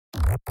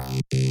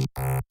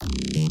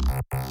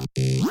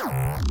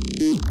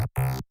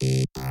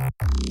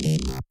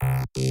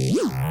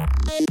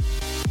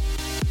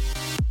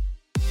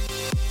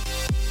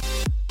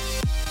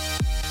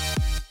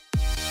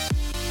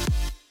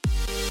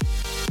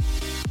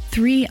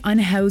Three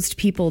unhoused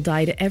people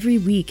died every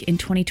week in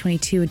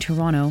 2022 in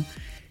Toronto.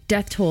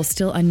 Death toll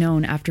still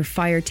unknown after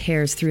fire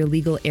tears through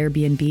illegal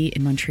Airbnb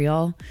in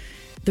Montreal.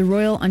 The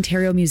Royal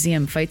Ontario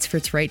Museum fights for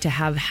its right to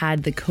have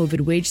had the COVID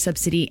wage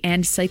subsidy,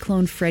 and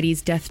Cyclone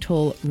Freddy's death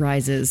toll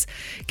rises.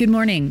 Good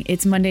morning.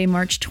 It's Monday,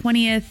 March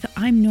 20th.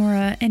 I'm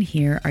Nora, and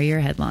here are your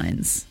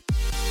headlines.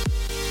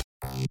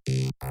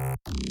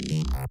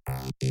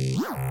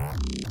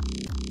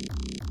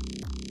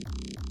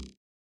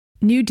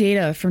 New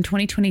data from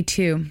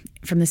 2022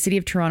 from the City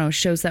of Toronto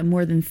shows that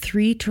more than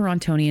 3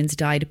 Torontonians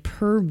died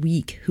per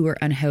week who were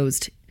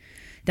unhoused.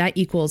 That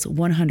equals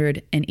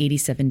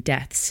 187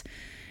 deaths.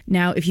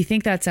 Now, if you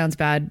think that sounds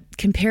bad,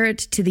 compare it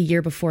to the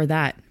year before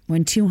that,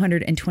 when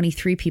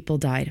 223 people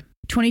died.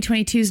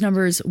 2022's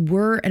numbers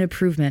were an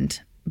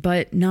improvement,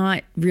 but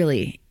not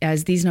really,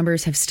 as these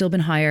numbers have still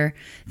been higher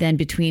than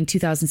between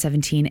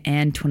 2017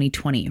 and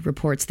 2020,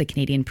 reports the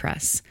Canadian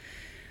Press.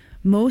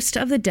 Most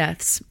of the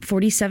deaths,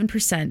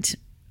 47%,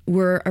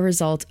 were a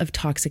result of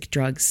toxic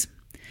drugs.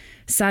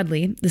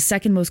 Sadly, the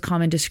second most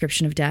common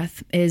description of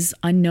death is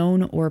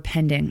unknown or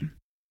pending.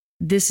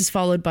 This is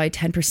followed by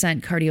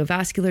 10%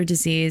 cardiovascular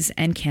disease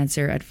and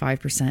cancer at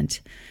 5%.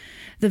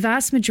 The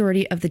vast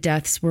majority of the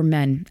deaths were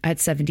men at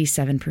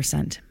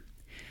 77%.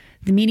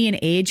 The median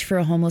age for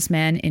a homeless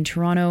man in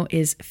Toronto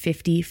is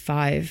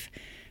 55.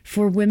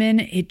 For women,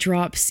 it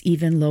drops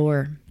even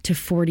lower to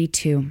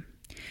 42.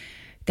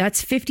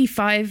 That's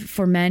 55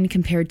 for men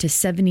compared to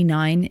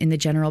 79 in the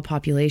general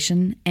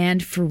population.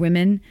 And for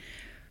women,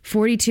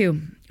 42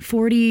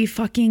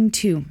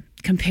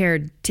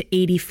 compared to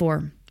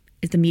 84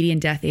 is the median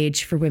death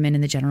age for women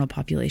in the general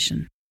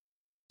population.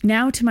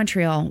 Now to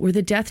Montreal, where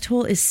the death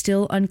toll is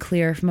still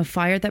unclear from a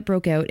fire that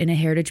broke out in a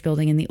heritage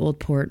building in the Old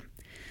Port.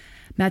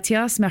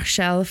 Mathias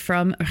Marchal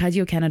from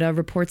Radio-Canada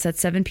reports that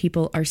 7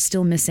 people are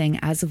still missing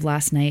as of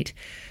last night,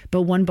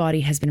 but 1 body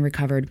has been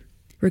recovered.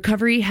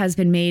 Recovery has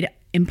been made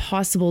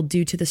impossible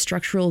due to the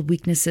structural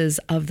weaknesses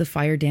of the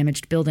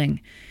fire-damaged building.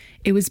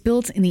 It was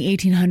built in the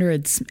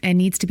 1800s and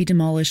needs to be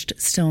demolished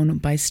stone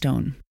by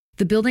stone.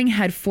 The building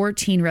had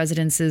 14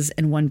 residences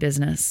and 1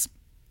 business.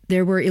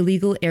 There were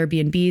illegal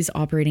Airbnbs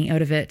operating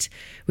out of it,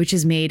 which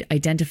has made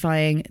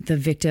identifying the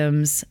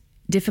victims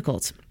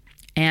difficult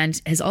and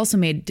has also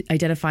made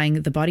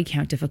identifying the body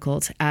count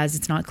difficult, as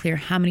it's not clear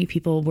how many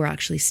people were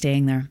actually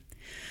staying there.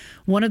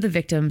 One of the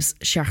victims,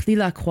 Charlie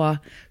Lacroix,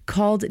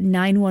 called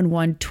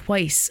 911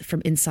 twice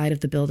from inside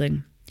of the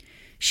building.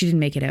 She didn't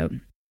make it out.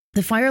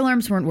 The fire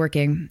alarms weren't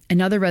working.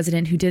 Another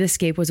resident who did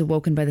escape was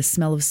awoken by the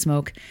smell of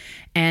smoke,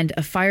 and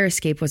a fire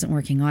escape wasn't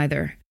working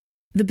either.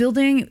 The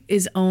building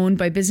is owned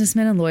by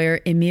businessman and lawyer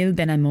Émile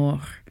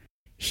Benamour.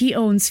 He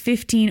owns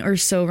 15 or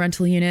so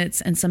rental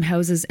units and some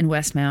houses in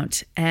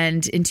Westmount,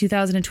 and in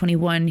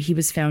 2021, he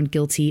was found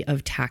guilty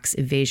of tax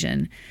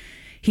evasion.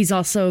 He's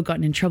also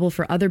gotten in trouble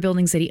for other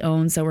buildings that he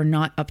owns that were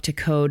not up to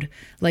code,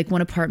 like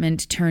one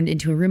apartment turned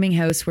into a rooming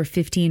house where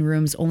 15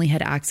 rooms only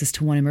had access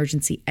to 1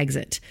 emergency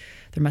exit.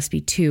 There must be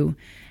 2,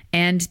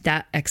 and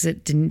that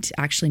exit didn't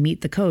actually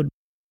meet the code.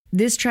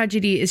 This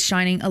tragedy is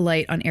shining a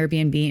light on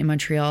Airbnb in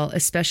Montreal,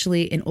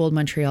 especially in Old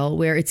Montreal,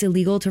 where it's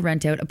illegal to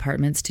rent out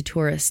apartments to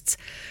tourists.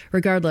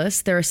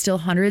 Regardless, there are still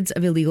hundreds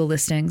of illegal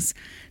listings.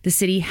 The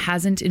city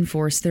hasn't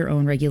enforced their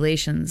own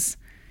regulations.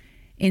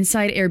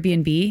 Inside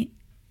Airbnb,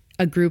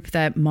 a group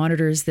that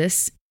monitors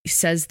this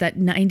says that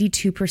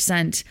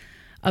 92%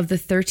 of the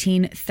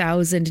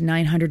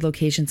 13,900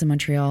 locations in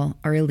Montreal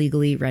are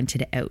illegally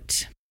rented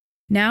out.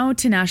 Now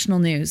to national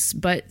news,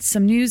 but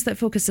some news that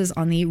focuses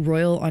on the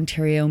Royal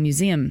Ontario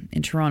Museum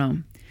in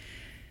Toronto.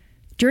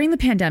 During the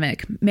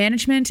pandemic,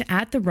 management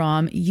at the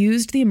ROM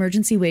used the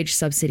emergency wage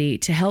subsidy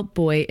to help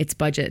buoy its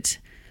budget.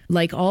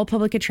 Like all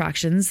public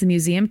attractions, the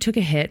museum took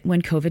a hit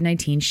when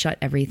COVID-19 shut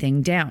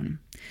everything down.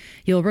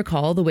 You'll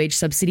recall the wage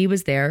subsidy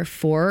was there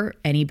for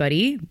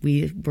anybody,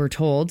 we were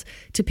told,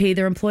 to pay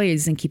their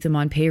employees and keep them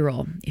on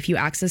payroll. If you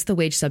accessed the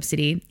wage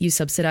subsidy, you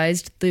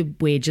subsidized the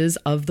wages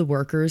of the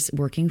workers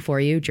working for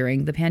you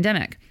during the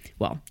pandemic.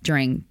 Well,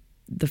 during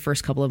the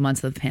first couple of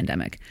months of the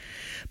pandemic.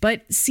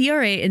 But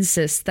CRA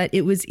insists that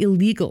it was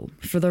illegal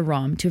for the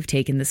ROM to have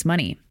taken this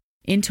money.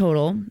 In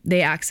total,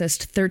 they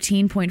accessed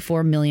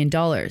 $13.4 million.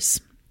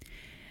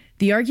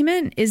 The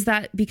argument is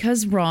that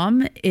because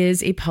ROM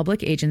is a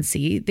public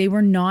agency, they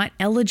were not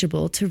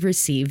eligible to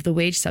receive the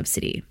wage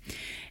subsidy.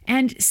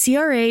 And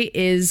CRA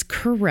is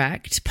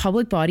correct.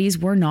 Public bodies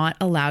were not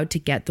allowed to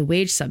get the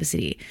wage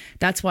subsidy.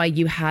 That's why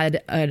you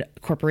had a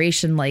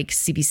corporation like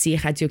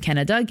CBC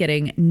Radio-Canada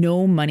getting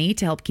no money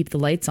to help keep the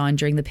lights on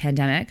during the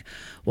pandemic,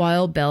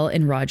 while Bell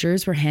and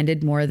Rogers were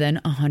handed more than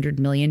 $100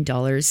 million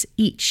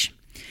each.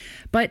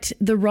 But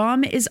the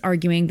ROM is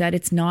arguing that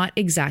it's not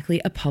exactly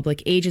a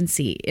public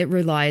agency. It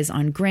relies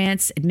on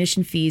grants,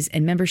 admission fees,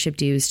 and membership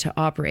dues to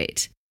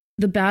operate.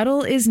 The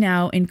battle is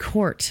now in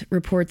court,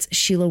 reports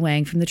Sheila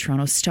Wang from the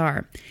Toronto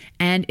Star.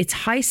 And it's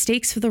high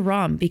stakes for the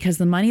ROM because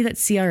the money that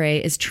CRA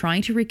is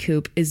trying to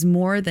recoup is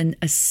more than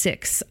a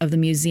sixth of the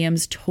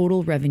museum's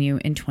total revenue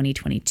in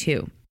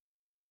 2022.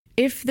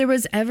 If there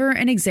was ever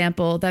an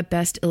example that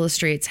best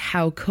illustrates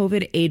how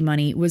COVID aid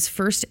money was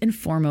first and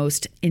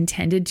foremost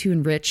intended to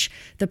enrich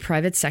the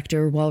private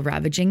sector while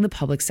ravaging the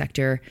public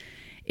sector,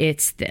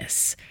 it's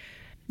this.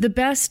 The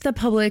best that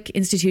public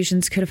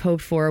institutions could have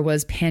hoped for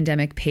was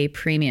pandemic pay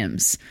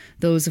premiums.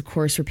 Those, of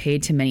course, were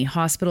paid to many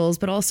hospitals,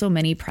 but also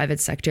many private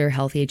sector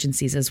health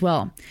agencies as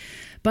well.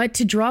 But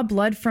to draw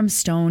blood from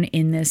stone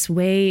in this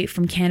way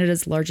from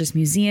Canada's largest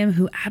museum,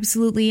 who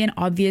absolutely and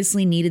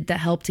obviously needed the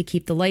help to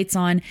keep the lights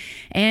on,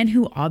 and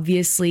who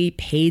obviously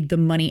paid the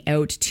money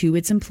out to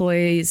its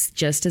employees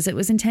just as it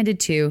was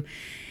intended to,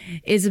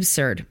 is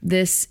absurd.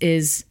 This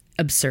is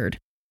absurd.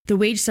 The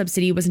wage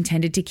subsidy was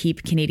intended to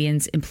keep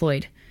Canadians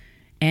employed.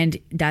 And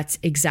that's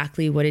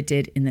exactly what it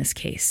did in this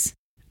case.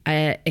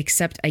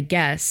 Except, I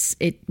guess,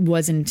 it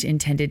wasn't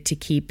intended to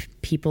keep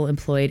people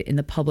employed in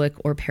the public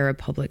or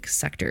parapublic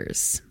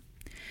sectors.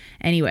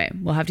 Anyway,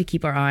 we'll have to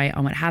keep our eye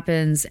on what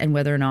happens and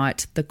whether or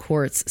not the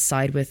courts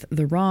side with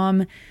the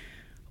ROM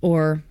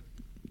or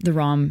the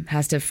ROM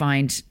has to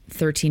find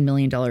 $13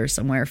 million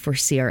somewhere for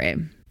CRA.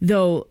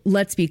 Though,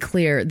 let's be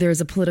clear, there's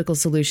a political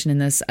solution in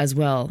this as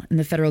well. And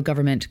the federal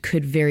government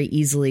could very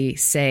easily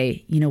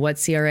say, you know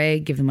what, CRA,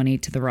 give the money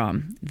to the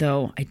ROM.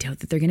 Though I doubt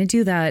that they're going to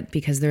do that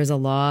because there's a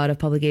lot of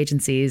public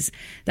agencies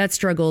that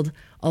struggled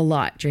a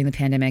lot during the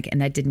pandemic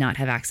and that did not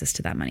have access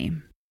to that money.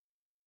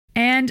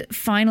 And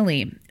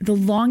finally, the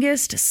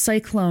longest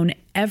cyclone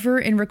ever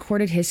in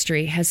recorded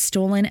history has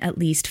stolen at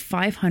least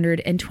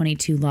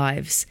 522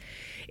 lives.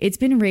 It's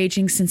been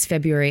raging since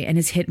February and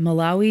has hit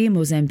Malawi,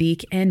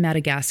 Mozambique, and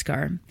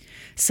Madagascar.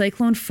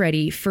 Cyclone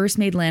Freddy first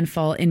made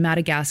landfall in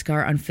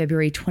Madagascar on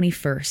February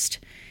 21st.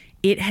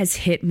 It has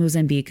hit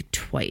Mozambique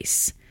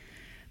twice.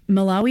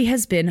 Malawi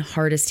has been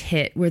hardest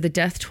hit, where the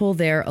death toll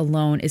there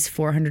alone is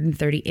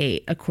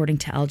 438, according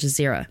to Al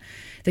Jazeera.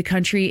 The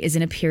country is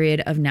in a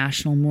period of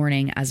national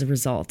mourning as a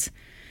result.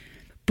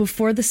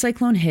 Before the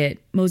cyclone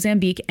hit,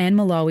 Mozambique and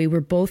Malawi were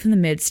both in the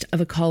midst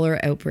of a cholera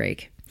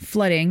outbreak.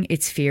 Flooding,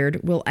 it's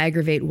feared, will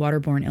aggravate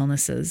waterborne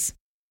illnesses.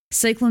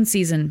 Cyclone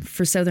season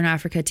for Southern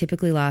Africa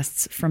typically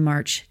lasts from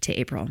March to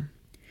April.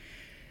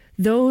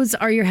 Those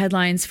are your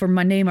headlines for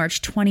Monday,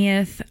 March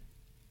 20th.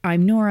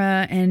 I'm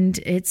Nora, and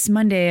it's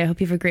Monday. I hope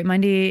you have a great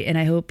Monday, and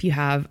I hope you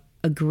have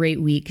a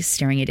great week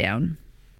staring it down.